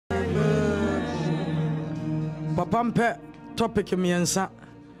Papa mpe topic miensa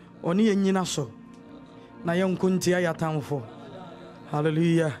oni yenyina so na yenkuntia yatamfo.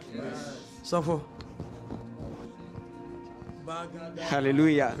 Hallelujah. Suffer.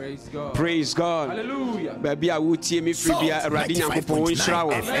 Hallelujah. Praise God. Praise God. Hallelujah. Baby, I would see me free via Radina Kupon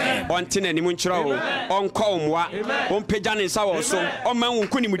Shroud. On Tinenimun Shroud. On Comwa. On Pejan and Sawaso. On Mount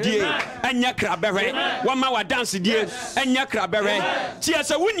Kunimudi. And Yakra Berre. 1 hour dance dear. And Yakra Berre.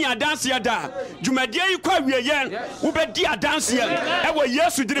 Tears a winning dance yada. Jumadia, you call me again. Ubedia dance here. I will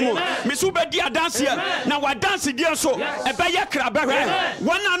yes to dream. Miss Ubedia dance here. Now I dance dear so. A Bayakra Berre.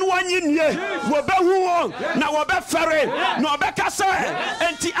 1 and 1 year. Wabe now Wabe Ferry. No Bekasa.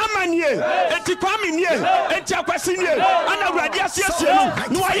 Enti amanye, enti kwaminie, enti akwasinie, ana radia siesie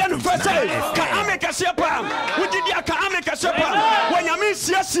no aye no fete ka ameka sepa, wudidi aka ameka sepa, wanyami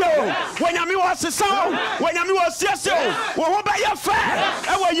siesie o, wanyami wasesa o, wanyami wasiesie o, wo ho ba ye fa,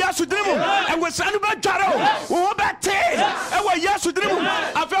 e wo Yesu dirimu, e wo sanu ba dwaro, wo ho ba te, e wo Yesu dirimu,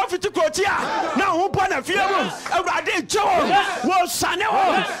 afa ofiti kotia, na ho bo na fie mu, awrade jo, wo sane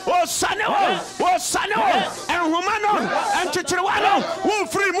o, wo sane o, wo sane o, enhoma no, enchichirewano. Who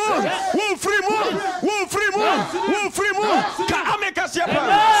free move, who free move, who free move, who free move. Can I make us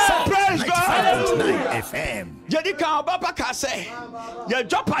praise God? FM. Yadika Baba Kase, your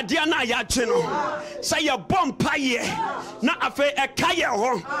drop a diana yachino. Say your bomb pie, not a fair a kaya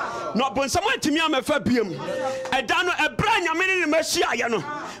home. Not when someone to me, I'm a fabium. I don't know a brand new minute Messiah.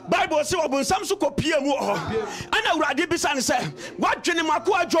 Bible says, when some so copy more. I know Radibisan say, what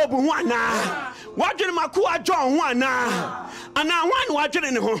Jennimakua job one now? What Jennimakua John one now? And now one watching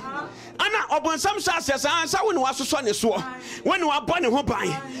in home. And now upon some success, and so when was so on so when you are born in home by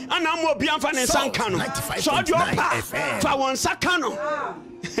and I'm more beyond fan and San Cano. So your path for one Sacano.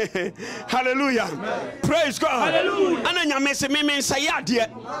 Hallelujah. Praise God. Hallelujah. And then you may say, me say, yeah, dear.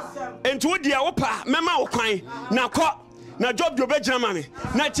 And to dear Opa, Mama O'Quine, now caught, now job your bed, Germany.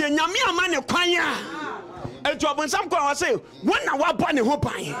 Now, Yamia man, O'Quine. And to upon some call, I say, when I was born in home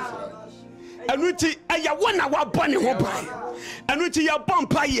by. And we see a one hour bunny hopper. And we see your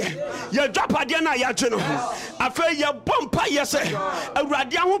bumper, your drop a dinner, your general. I feel your bumper, yes, a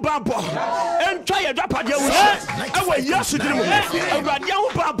radian bumper. And try a drop a dinner. I will yes to do a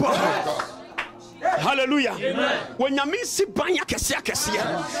radian bumper. Hallelujah. When you miss Banya Cassia,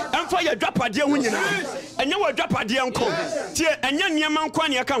 and for your drop a dear winner, and you will drop a dear uncle, and young man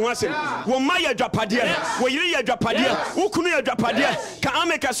Quania can was it. When my drop a dear, when you drop a dear, who can you drop a dear? Can I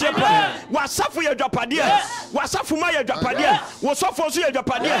make a separate? What's up for your drop a dear? What's up for my drop a dear? What's up for your drop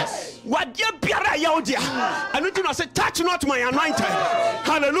a dear? What dear Piara Yodia? And we do not say, touch not my anointing.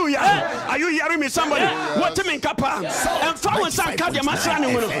 Hallelujah. Are you hearing me, somebody? What to make up? And follow some Kadia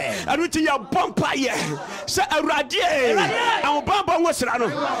Masani, and we see your bumper. Say a radie and Baba was rano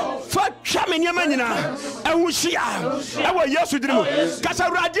for chamin yamanina and Wushia. I will yes with you. Casa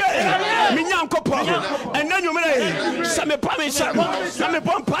radie, Minyan Copo, and then you may some Pamisha, some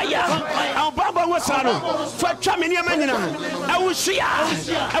Pompaya, and Baba was rano for chamin yamanina and Wushia.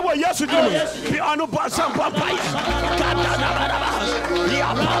 I will yes with you. Be on the boss of Papaya.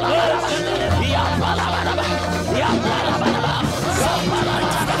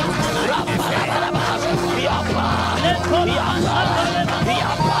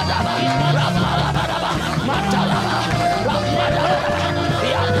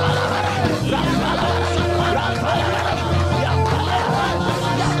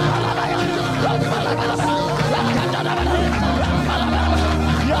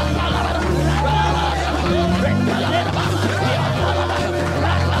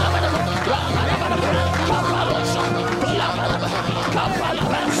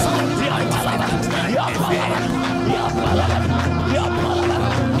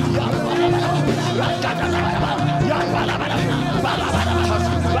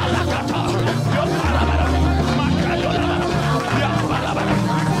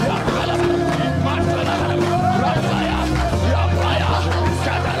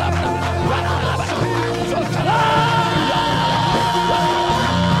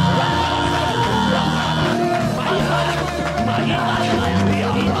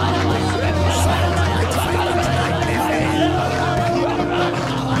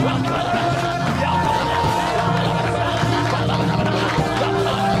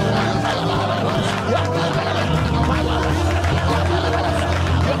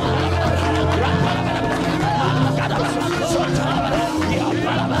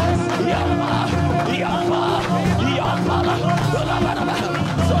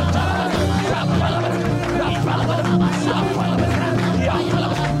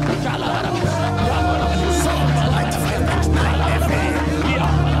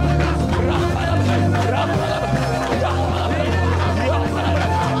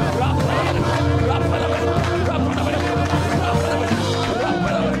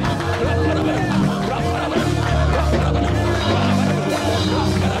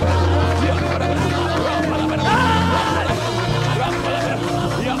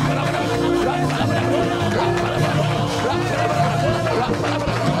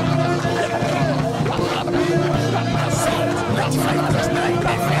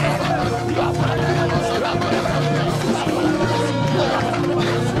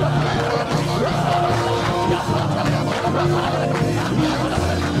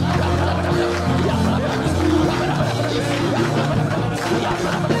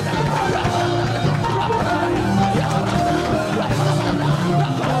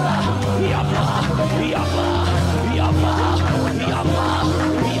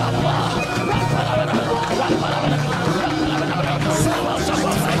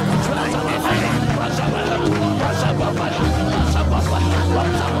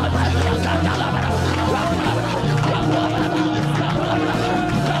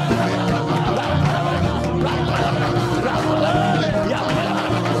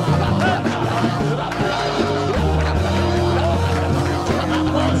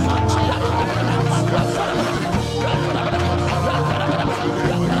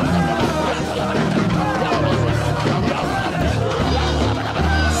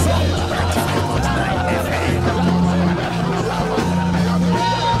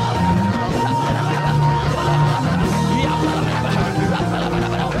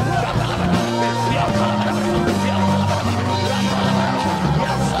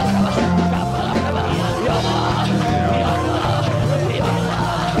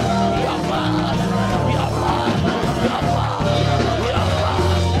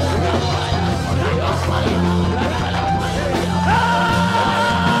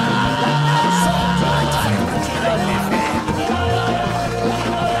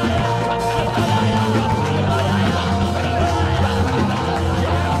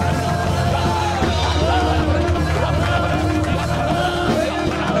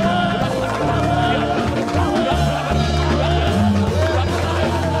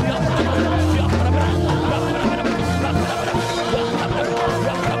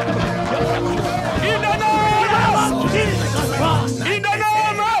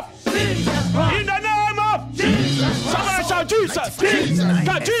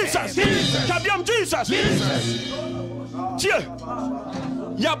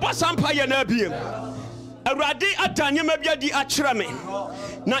 Ya boss empire na biem. Awurade adanye mabia di akyerɛ me.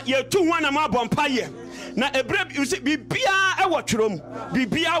 Na ye tu ho na mabɔ mpaye. Na ebre you see bibia e wɔ twrom.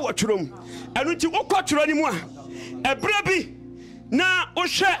 Bibia wɔ twrom. Enu ti wokɔ twro ni mu a. Ebre bi na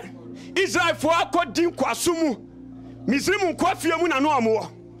wohwɛ Israel fo akɔdi kwaso mu. Misrim nkɔ afie mu na no ɔmo.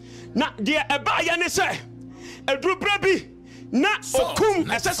 Na de eba ye ne sɛ eduru bre bi na okum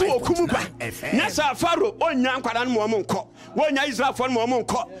esese okum ba na sa faro onya nkwada no mo nkɔ wonya Israel fo no mo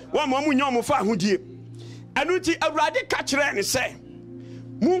nkɔ wo mo nya mo fa ahodie anu ti Awurade ka kyerɛ ne sɛ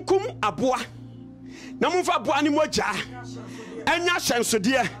munkum aboa na mumfa aboa ne mogya enya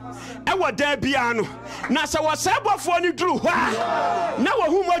hyɛnsodie ɛwɔ da bia no na sɛ wɔsɛbɔfo ne duru hɔ na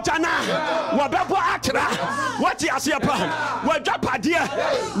wɔhu mogya na wɔbɛbɔ atra wɔte aseɛ pa wɔdwapadeɛ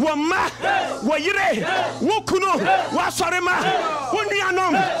wɔma wɔyere wɔkuno wɔasɔre ma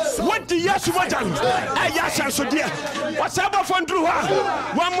wɔnuanom wɔdi Yesu mogya no ɛyɛ hyɛnsodie wɔsɛbɔfo duru hɔ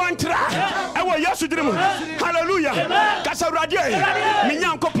wɔmmɔntra ɛwɔ Yesu diri mu hallelujah kasa Awurade me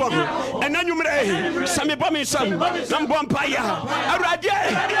Nyankopɔn ɛna nwumere sɛ mebɔ me nsam na mbɔ mpaeɛ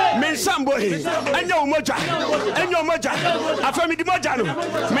Awurade me nsam bɔ enya umoja afamidi moja no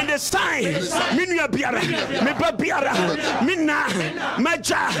me the sign me nua biara me ba biara me na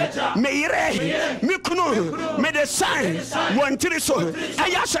maja me yire me kunu me the sign one tiri so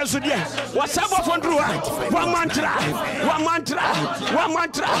aya shanso dia wasabo fondruwa wa mantra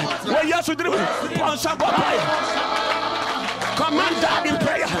wa Yesu diri ponsa boy command that in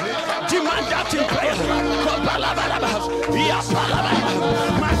prayer, demand that in prayer.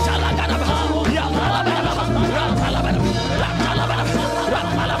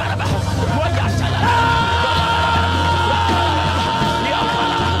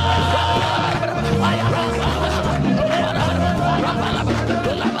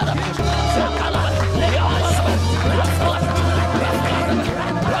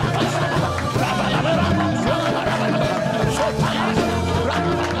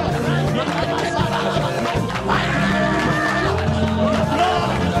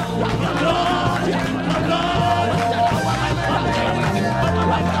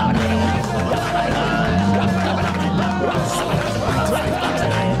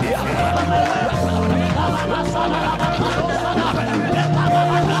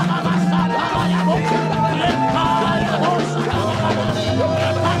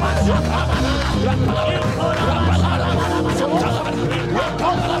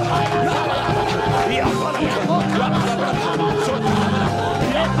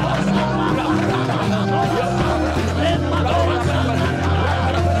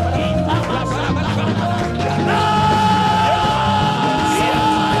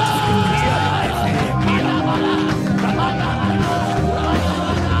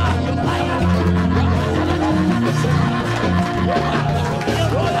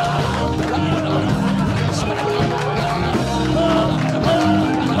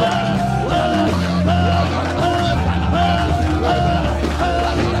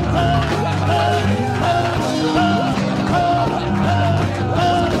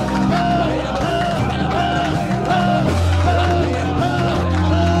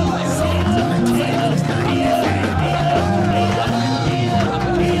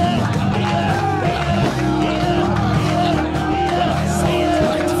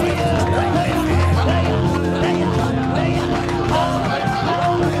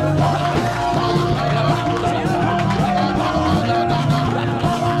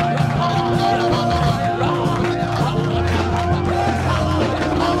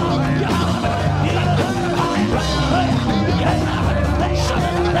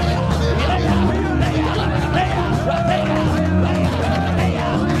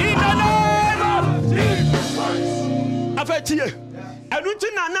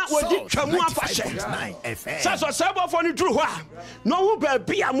 twamu afahye saso sebo fo ni duru ho a no hu ba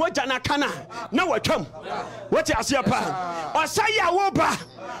bia moja na kana na watwam wote ase pa osai a wo ba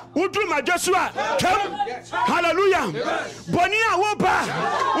uduru majesu a twam hallelujah boni a wo ba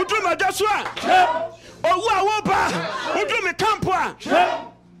uduru majesu a owu a wo ba uduru me campo a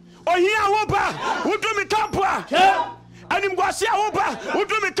ohi a wo ba uduru me campo a anim gwase a wo ba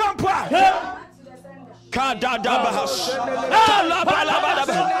uduru me campo a kadadabahas talabalababa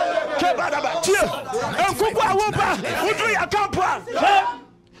kebadaba tie enkuku a wo ba uduru ya campo a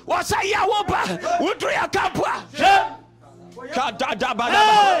wasai a wo ba uduru ya campo a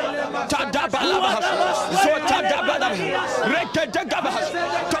kadadabalaba tadabalaba zotadabalaba rekedegaba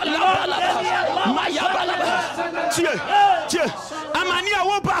talabalaba mayabalaba tie amani a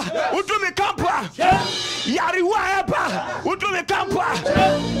wo ba uduru me campo a yari wa eba uduru me campo a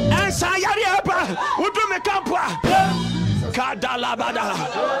ensa yari eba uduru me campo a kadalabada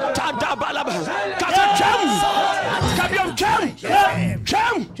tadabalaba katam kabiam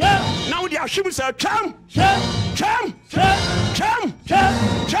cham now they are shimmy say cham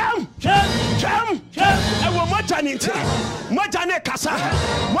ewo mojane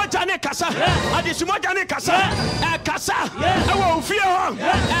kasa adisi mojane kasa kasa ewo ofie ho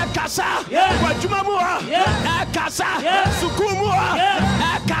kasa wajuma mu ho kasa suku mu ho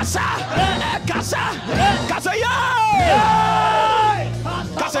kasa yo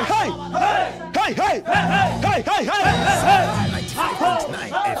kasa hey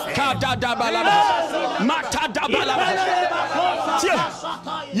kadadabalaba matadabalaba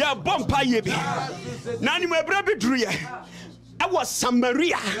ya bompa yebi nani mebra bidru ye ewo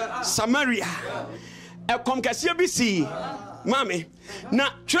Samaria ekom kase bi si mame na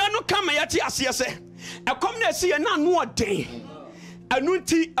twa no kama yati ase se ekom na esi ye na no oden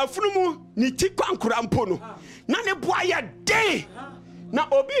anunti afunumu ni ti kwankura mpo no na ne boa ye den na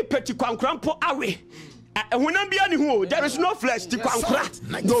obi peti kwankura mpo awe ehunam bia ni hu there is no flesh ti kwankura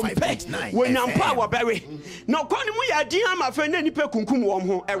no pet when ampa wo bewe na kwani mu ya din ama fe na nipa kunkum wo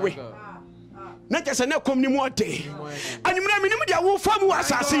ho ewe na kese na kom ni mu ode animra minim dia wo fam wo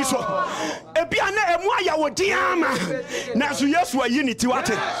asase so ebia na emu aya wo din ama na so Yesu ayi ni ti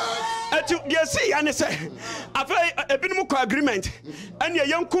wate ati dia si ya ne se afa ebinum ko agreement ane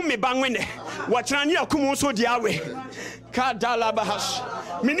yenkum me banwene wo kyerane yakum so dia awe kadalabahas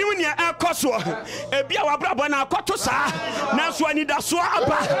minim ne ekoso ebia wabrabo na akoto saa na so anida so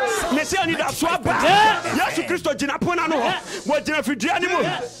aba me se anida so aba Yesu Kristo gina pona no ho wo gina fidua ni mu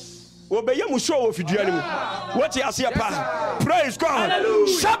obeye mu show wo fidua ni mu what you see pa praise God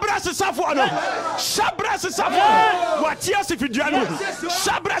shabras safo no shabras safo what you see fidua ni mu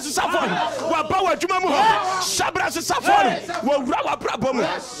shabras safo wa ba wa djuma mu ho shabras safo wo wura wa brabo mu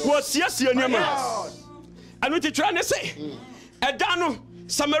wo siesie ni mu anu ti twa ne se eda no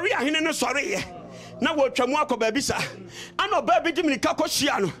Samaria hene no sore ye na wo twamu akoba bi sa ana ba bi dimni ka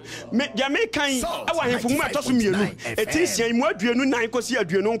kohia no me ya me kan e wa henfu mu atoso mienu etinsia mu aduenu nan kosi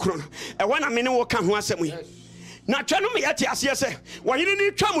aduenu nkro no e wa na me ne wo ka ho asem yi na twa no me yati ase se wo hene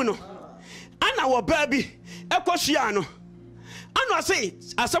ni twamu no ana wo ba bi e kohia no ana ase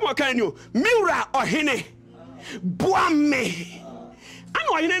asem o kan ni o miura ohene boame ana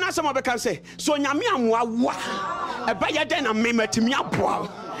ohene na asem obeka se so nyame amoa wa e ba ye den na me matimi aboa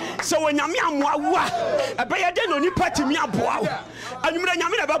so wonyame amoa wa ebeye de no ni patimi aboa anumre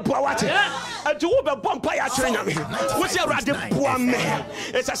nyame na be boa wate ati wo be bompa ya kire nyame wo se awrade boa me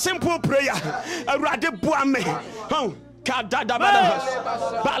it's a simple prayer awrade boa me kadadabada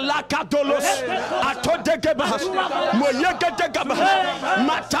balakadolos atodegebahas moyegedegabahas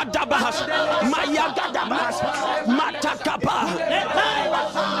matadabahas mayagadabahas matakapa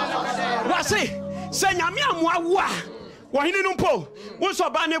wase se nyame amoa wa wahine no mpo won so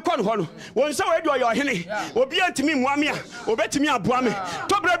ba ne kon ho no won se we do yo hene obi antimi muamia obetimi aboa me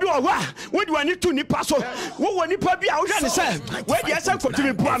tobra bi wo ho a wo di wani tu nipa so wo woni pa bi a wo hwe ne se we di ese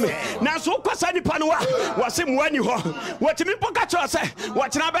kotimi boa me na so kwasa nipa no wa wo se muani ho wo timi poka cho se wo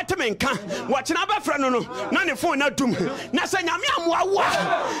kina betimi nka wo kina be frɛ no no na ne phone na dum na se nyame amoa wa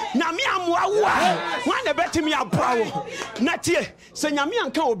wan ne betimi aboa wo na tie se nyame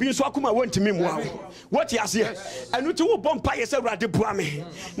anka obi nso akoma wontimi moa wo what you see anu ti wo bompa ye se urade boa me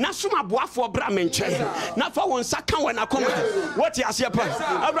na soma boafo bra me nche na fa won saka won akoma what you see pa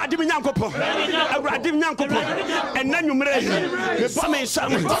awurade me nyankopɔn awurade me nyankopɔn ɛna nwumere me bɔ me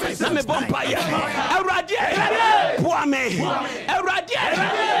nsam na me bɔ mpaeɛ awurade boa me awurade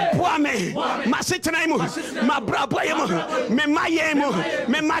boa me masetena mu mabrabɔ mu me mayɛ mu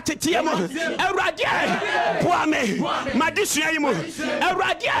me mateteɛ mu awurade boa me madesua mu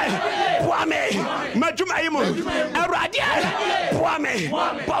awurade boa me madwuma mu awurade boa me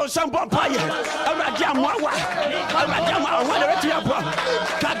bɔ nsam bɔ mpaeɛ awurade amoawa awurade amoawa ho de wetu ya boa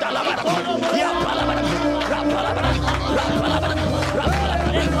kadalabara ya palabara rapalabara rapalabara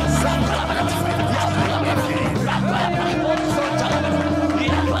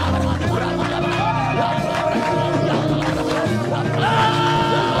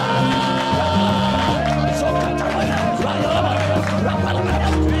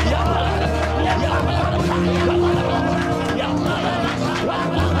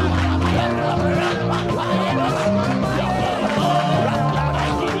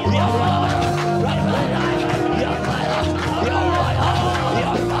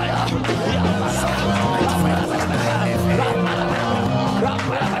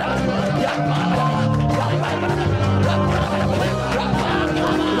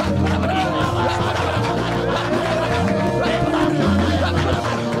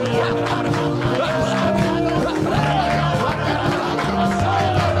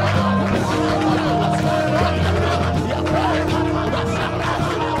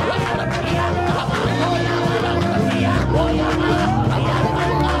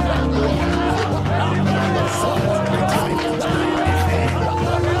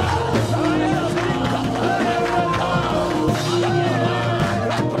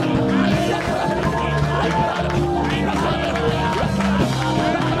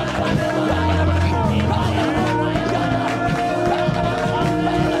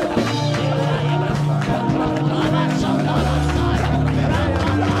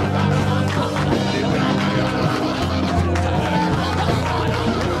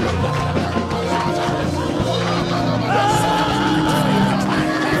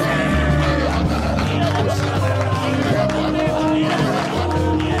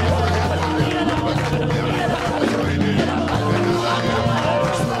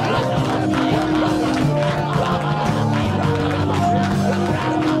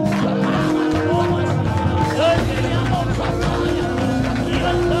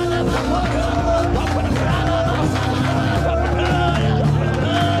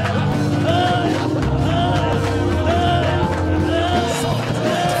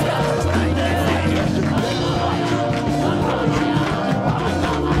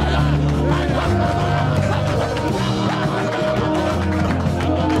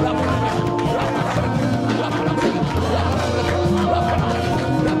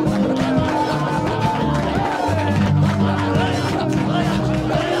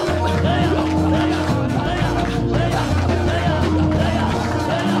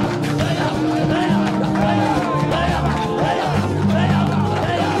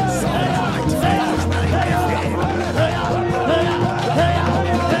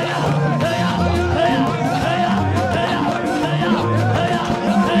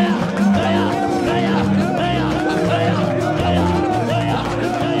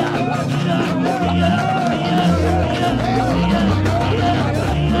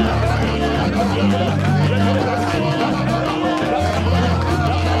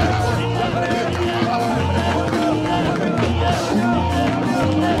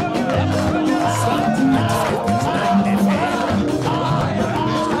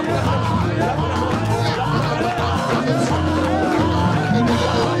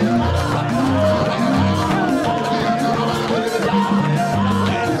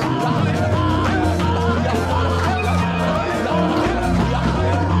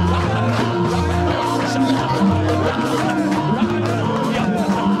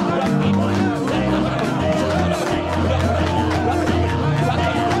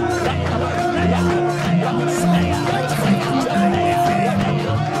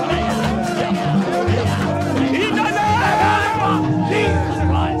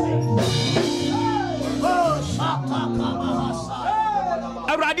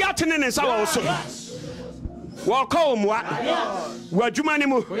Walk moi, what you money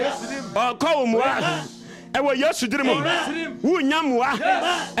mo, or call moi, and what yes to dream, who yamwa,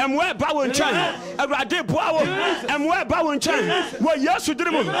 and where Bowen Chan, and I did Bow, and where Bowen Chan, what yes to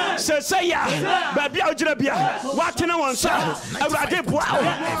dream, say ya, baby Algebia, what in one side, and I did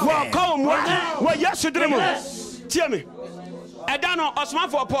Bow, walk home, what yes to dream, tell me, I don't know, Osman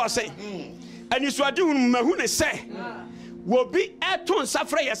for Paul say, and you swat doing Mahuna say, will be at one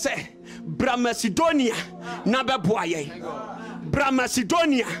Safra say. Bra Macedonia na beboaye bra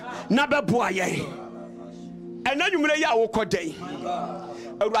Macedonia na beboa ye ena nwumre ya wo kodai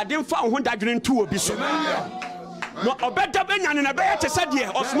awurade mfa ho dadwene ntu obi so no obeda benyane na beye tese de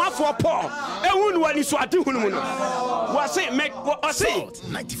osmafo Paul ehunu wani so ade hunu mu no wase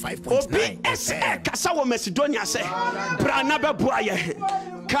 95.9 kasa wo Macedonia se bra na beboa ye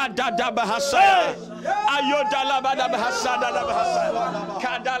kadada bahasa ayodala bada bahasa dada bahasa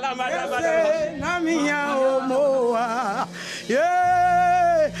kadala mada namia omoa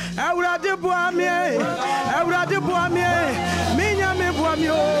awurade boa me minya me boa me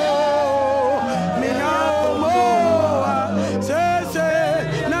minya omoa se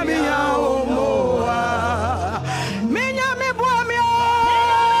namia omoa minya me boa me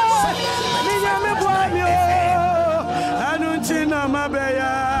anuntina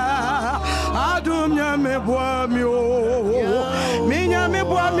mabeya adum nya me boa me minya me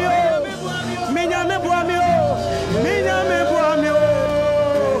boa me minya me boa me minya me boa me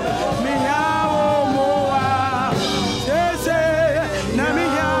minya omoa se na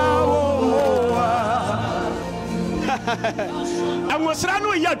minya omoa amosra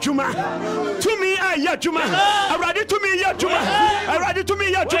no ya dwuma tumi ya dwuma awurade tumi ya dwuma awurade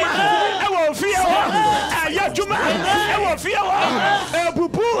tumi ya dwuma ewo fie ho ya dwuma ewo fie ho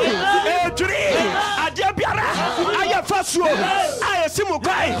ebubu eduri ade biara aya fasuo aya simu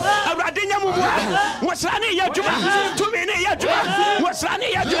kai awurade nyamubua mosra ne ya dwuma tumi ne ya dwuma mosra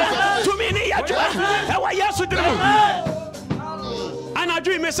ne ya dwuma tumi ne ya dwuma ewo yesu drum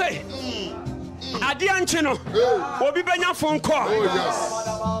anadwi me say ade anche no obi benya phone call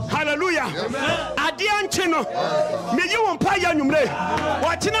hallelujah ade anche no me yi won pa ya nwumre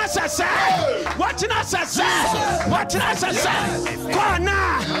watena sasa kwa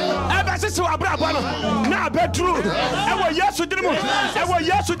na ebe sese wa bra bo no na bedru ewo yesu dirimu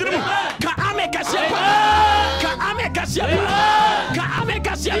ka ameka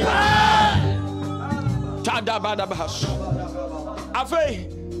sia tada bada bahas afei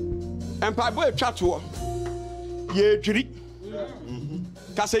empabo etwa to ye dwiri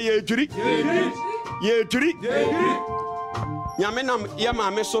ka se ye dwiri nyame nam ye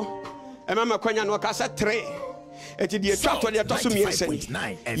maame so e mama kwanya no ka se 3 eti de etwa to de to so mi ense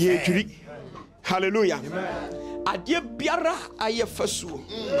ye dwiri hallelujah ade biara aye fasuo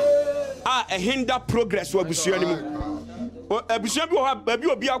a hinder progress wa busua ni mu abusua bi ho ba bi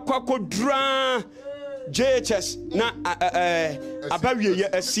obi akwakodura JHS na abawie ye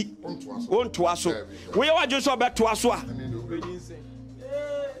asi ontoa so we ye waje so betoa so a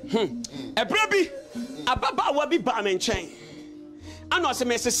ebra bi ababa wa bi ba me nchen ana se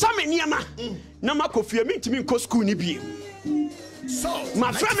me se same niama na makofie mi ntimi nko school ni bie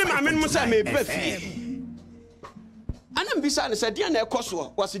ma fra me ma me no se me ba fie ana mbisa ne se dia na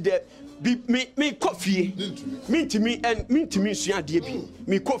ekoso was de me kofie mi ntimi sua de bi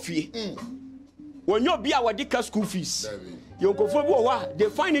me kofie when you be our dika school fees, you go for what they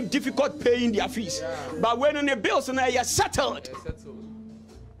find it difficult paying their fees. But when on the bills and they are settled,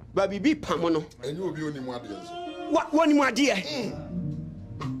 baby be pamono. And you will be only more dear. What one more dear?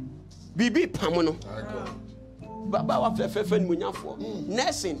 Bibi pamono. Baba wa fefen munyafo.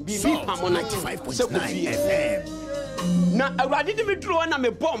 Nursing bibi pamono 95.9 FM. Na awadi de me draw na me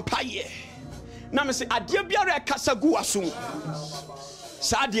bomb paye. Na me say ade biara kasagu asum.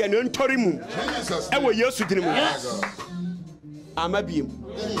 Sadia no ntorimu ewo yesu dinimu amabiem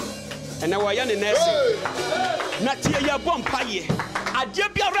ena wo ya ne nese na tie ya bompaye ade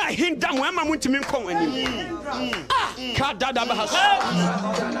biara hinda mo ema muntimi nkon ani ka dada bahas.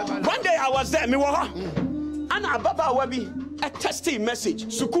 One day I was there me wo ho ana baba wa bi a testing message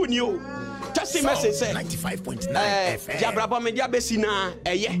suku ni o testing message say 95.9 FM diabrabo me dia besi na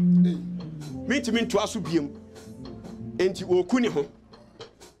eye mintimi nto aso biem enti oku ni ho.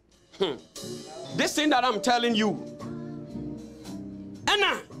 This thing that I'm telling you,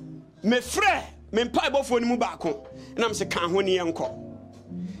 Anna, me frère, me mpaibo fo ni mu baako, na me se kan ho ni enko.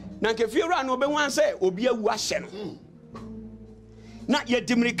 Na nke fiora no be wan say obi awu ahye no. Na ye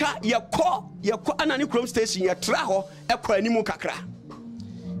dimirika ye kɔ anani chrome station ye tra ho ekɔ animu kakra.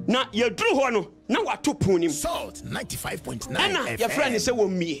 Na ye duru ho no na wato ponim. Salt 95.9 Anna, your friend say wo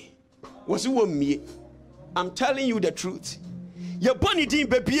mie. Was wo mie. I'm telling you the truth. Ye boni din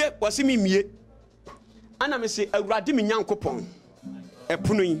bebie wase mi mie ana me se awurade me nyankopon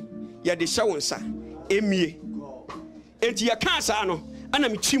epono yi ye de hye wonsa emie enti ye ka sa no ana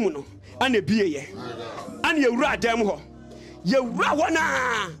me chimu no ana bie ye ana ye wura adam ho ye wura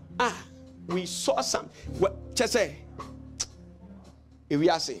wona we saw some chese e wi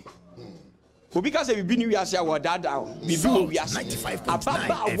ase obi ka se bibi ni wi ase a wo dada bibi wo wi ase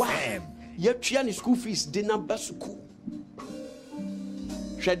ababa wa ye tua ni school fees de na basuku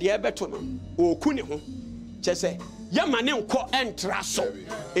hwɛ deɛ ɛbɛto no ɔku ne ho kyɛ sɛ yɛma ne nkɔ ɛntra so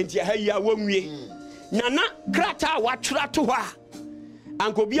enti ɛha yi a wɔnwie nana krataa a watwerɛ to hɔ a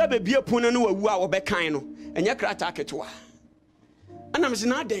ankobia bebie pono no wawu a wɔbɛkan no ɛnyɛ krataa ketewa anam sɛ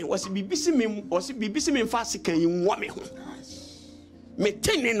na adan wɔse bibisi me mfa sika yi nwɔ me ho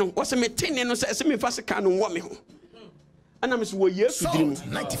metene no wɔse metene no sɛ me mfa sika no nwɔ me ho anam sɛ wɔ Yesu diri mu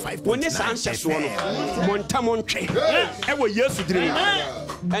wɔne saa nhyɛsoɔ no monta mo ntwe ɛwɔ Yesu diri mu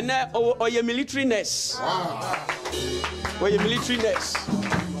ɛnɛ ɔyɛ military nurse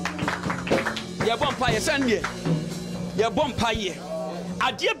yɛbɔ mpaeɛ sɛndeɛ yɛbɔ mpaeɛ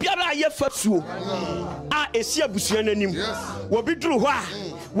adeɛ biara a yɛfa suo a ɛsi abusua n'anim wɔbi duru hɔ a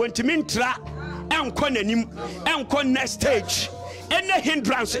wɔntumi ntra ɛnkɔ n'anim ɛnkɔ next stage any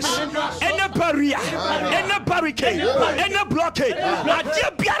hindrances, any barrier, any barricade, any blockade.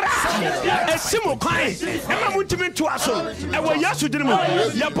 Adia biara, a simple kind. Emma muntimin to us. And we yasu dinu.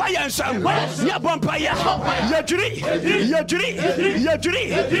 Ya buy and some. Ya bumpire. Ya juri. We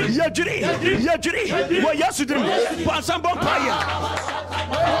yasu dinu. But some bumpire.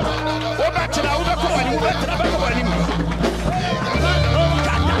 Oba chira, oba kowani, oba chira, oba kowani.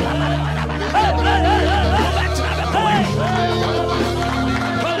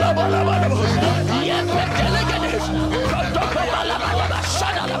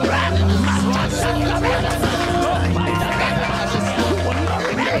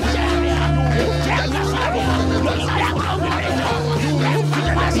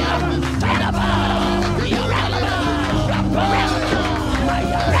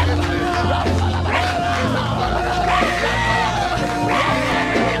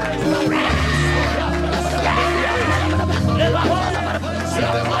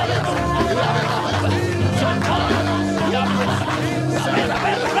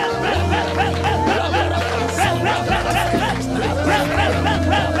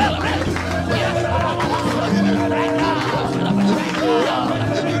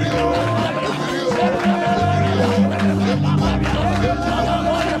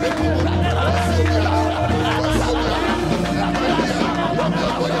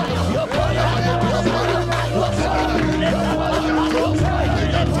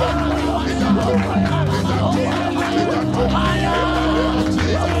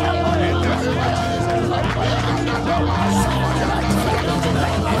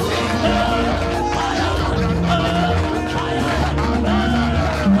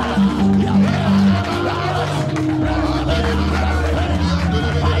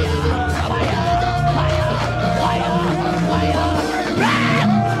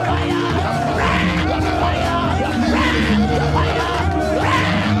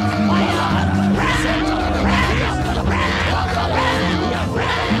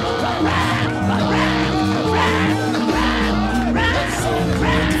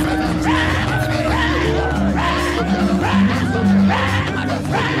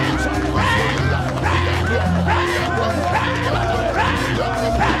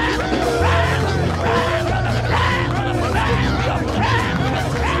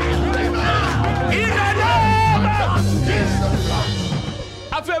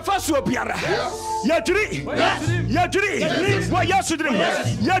 Yajuri, what yasudrim,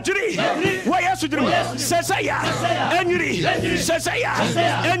 Yajuri, what yasudrim, Sesaya, Enuri, Sesaya,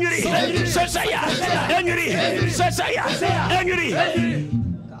 Enuri, Sesaya, Enuri, Sesaya, Enuri.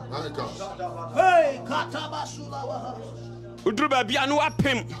 Udruba bianu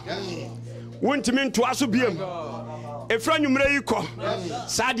apem, won't mean to asubium. A friend you may call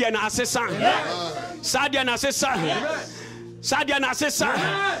Sadia and Assessan, Sadia and Assessan. Sadia na sesa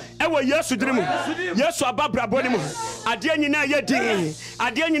ewo Yesu dirimu Yesu ababra bonimu ade nyina ye din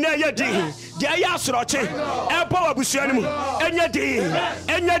de ya asoroche ebo wabusuani mu enye din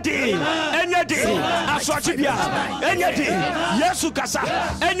asoroche bia enye din Yesu kasa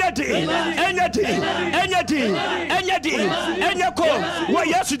enye din enye ko wo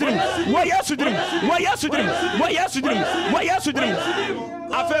Yesu dirimu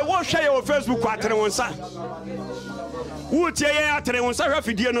afa wo hwe yo Facebook atere wonsa Would ye atre won sa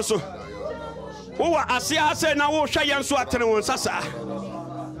rafidie no so wo wa ase ase na wo hwa yen so atre won sasa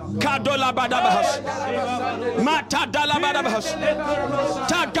kadola badabahas mata dala badabahas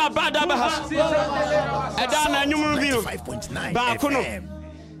taka badabahas edana nyum bio ba ko no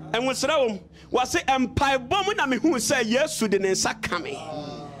enwosra wom wase empire bom na me hu say Yesu de ne nsa kame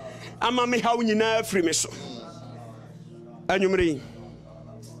ama me hawo nyina afri me so anyumre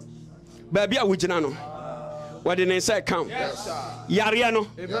ba bia wo gina no what did they say come? Yariano,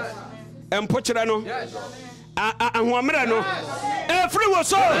 and Pocherano, ahomre no efri wo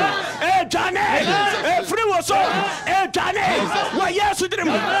so ejane efri wo so ejane wa yesu dirim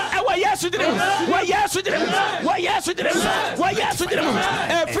wa yesu dirim wa yesu dirim wa yesu dirim wa yesu dirim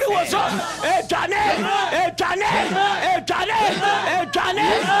efri wo so ejane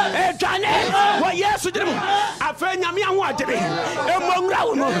wa yesu dirim afa nyame aho adire emonwura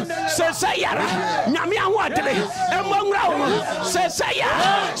wo no sesayara nyame aho adire emonwura wo no sesaya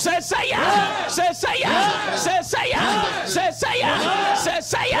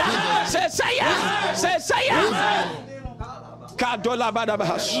Kadola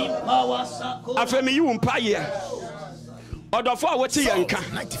badabahas. Afemi you mpaye. Odofo a wote yanka.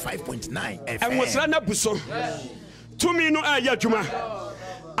 95.9 FM. And was rana buso. Tumi no aya djuma.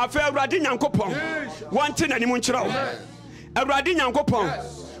 Afe Awurade Nyankopon. Wante na nimu nkyira wo. Awurade Nyankopon.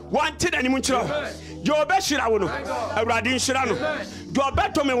 Wante na nimu nkyira wo. Jo obehira wo no. Awurade nhyira no. Jo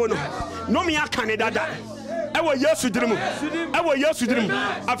obetome wo no. No me aka ne dada. Ewo Yesu dirimu. Ewo Yesu dirimu.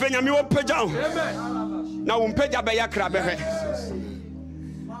 Afe nyame wo pagya wo. Na wo mpagya be yakra behwe.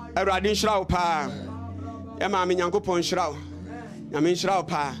 Awurade nhyira wo pa. Ya ma me Nyankopon nhyira wo. Nyame nhyira wo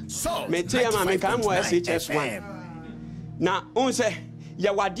pa. Mete ya ma me kan mo SHS1. Na on se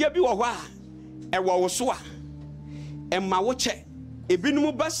ya wade bi wo hɔ a ɛwɔ wo so a ɛma wo kyɛ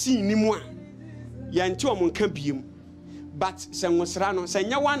ebinum ba sin ni mu a yɛnte ɔmo nka biem but sɛ nwosra no sɛ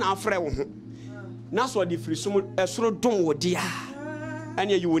nya wa na afrɛ wo ho na so de firi som ɛsoro don wo dia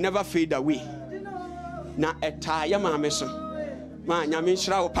and you will never fade away na ɛtaa ya ma me so ma nyame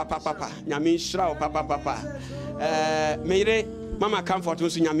nhyira wo papa nyame nhyira wo papa meire mama comfort so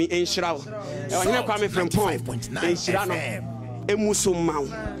nyame nhyira wo ɔhene kwa me frempɔn nhyira no emuso mawo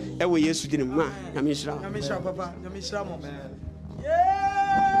ewo Yesu dinu ma nyame nhyira papa nyame nhyira mo man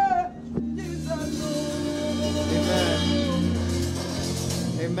yeah Jesus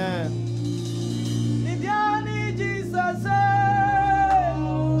amen Nidiani Jesus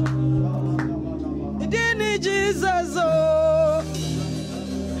Nidini Jesus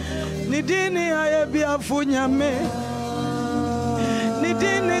Nidini ayebi afunyame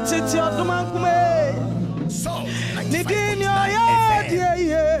Nidini titi odumankume Nidini oya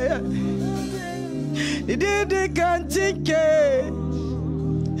Nidini kantike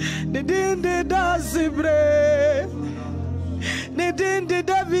Nidini dasibre Nidini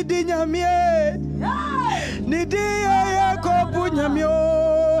Davidi nyamie Nidini oya kopu nyamio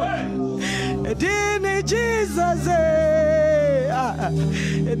Nidini Jesus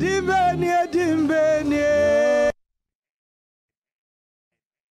Edimbeni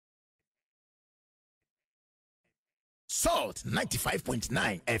Salt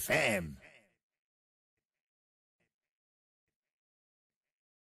 95.9 FM.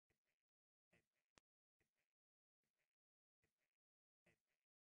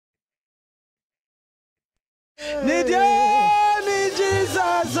 Nidiani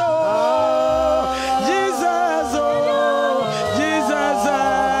Jesus Jesus Jesus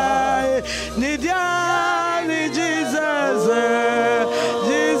Nidiani Jesus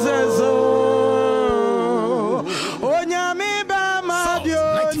Jesus Onyami ba madio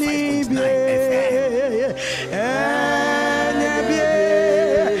ni bie enyebie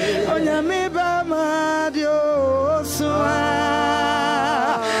Onyami ba madio suwa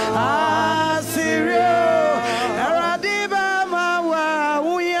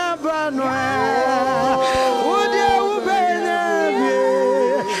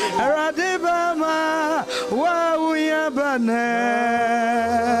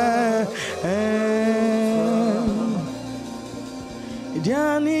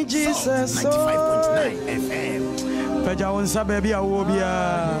Jesus 95.9 FM. Peja unsa baby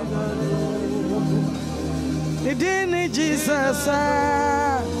awobia Nidini Jesus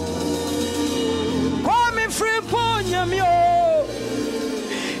Call me free ponyamyo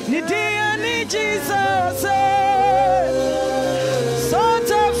Nidini Jesus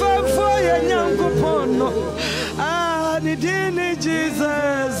Sota for your nyankopono Ah Nidini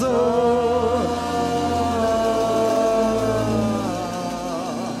Jesus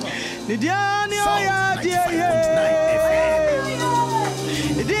Nidiani oya die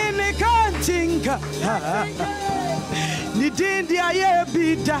Nidini kantinga Nidindi aye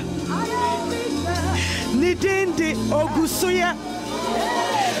bida Nidindi ogusuya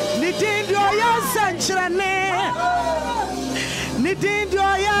Nidindi oya sanchirane Nidindi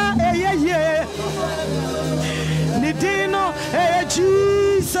oya eyeye Nidino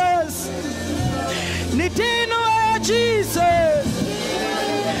Jesus Nidino Jesus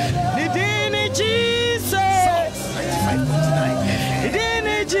Nidini Jesus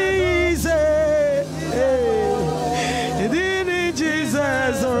Nidini Jesus Nidini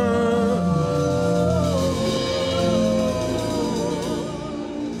Jesus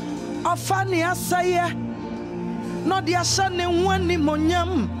Ofani asaye no dia shane wani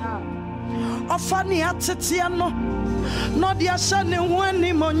monyam Ofani atetiano no dia shane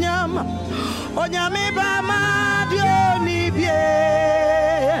wani monyam Onyame ba ma dio ni bie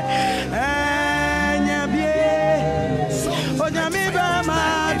Enyabie Onyame ba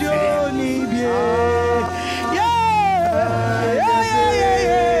ma dio ni bie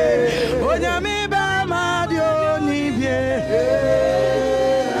Onyame ba ma dio ni bie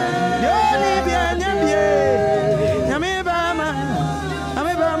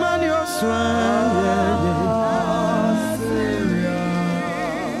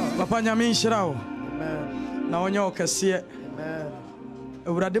Papa nyame nhyirawo na onye okese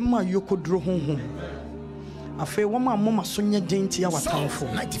ewurade ma yokodro honhom afi wo ma moma so nya denti ya watamfo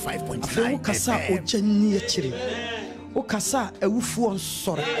 95.9 ukasa ojanni akire ukasa awufu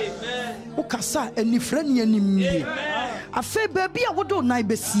onsore ukasa anifra ne animie afi baabi a wodo nan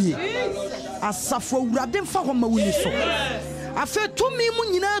besie asafo ewurade mfa ho ma wuni so afi tumi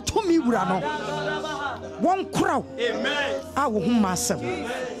mu nyina tumi wura no won kraw a wo ho ma asem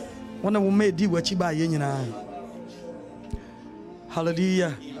wona wo medi wachi ba ye nyina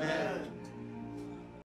hallelujah